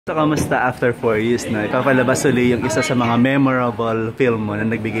So, kamusta after 4 years na ipapalabas ulit yung isa sa mga memorable film mo na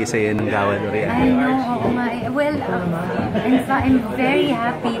nagbigay sa iyo ng gawad o reaction? I know, oo nga. Well, I'm very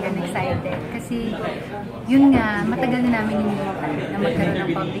happy and excited kasi yun nga, matagal na namin hinihintay na magkaroon ng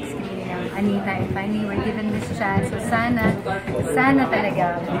public screening ng Anita, and finally we're given this chance. So sana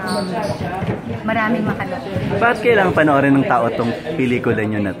talaga maraming makanood. Bakit kailangan panoorin ng tao tong pelikula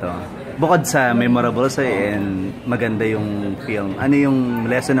nyo na to? Bukod sa memorable sa and maganda yung film, ano yung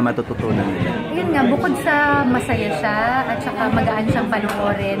lesson na matututunan nila? Yun nga, bukod sa masaya siya at saka magaan siyang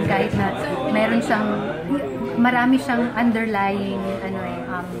panoorin kahit na marami siyang underlying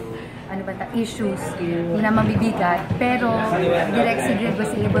issues na mabibigat, pero Direk Sigrid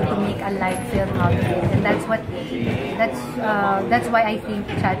was able to make a light film out of it, and that's why I think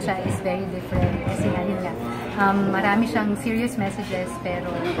Chacha is very different kasi yun nga, marami siyang serious messages pero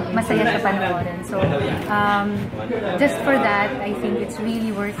masaya siya panoorin. So just for that, I think it's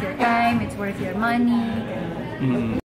really worth your time, it's worth your money.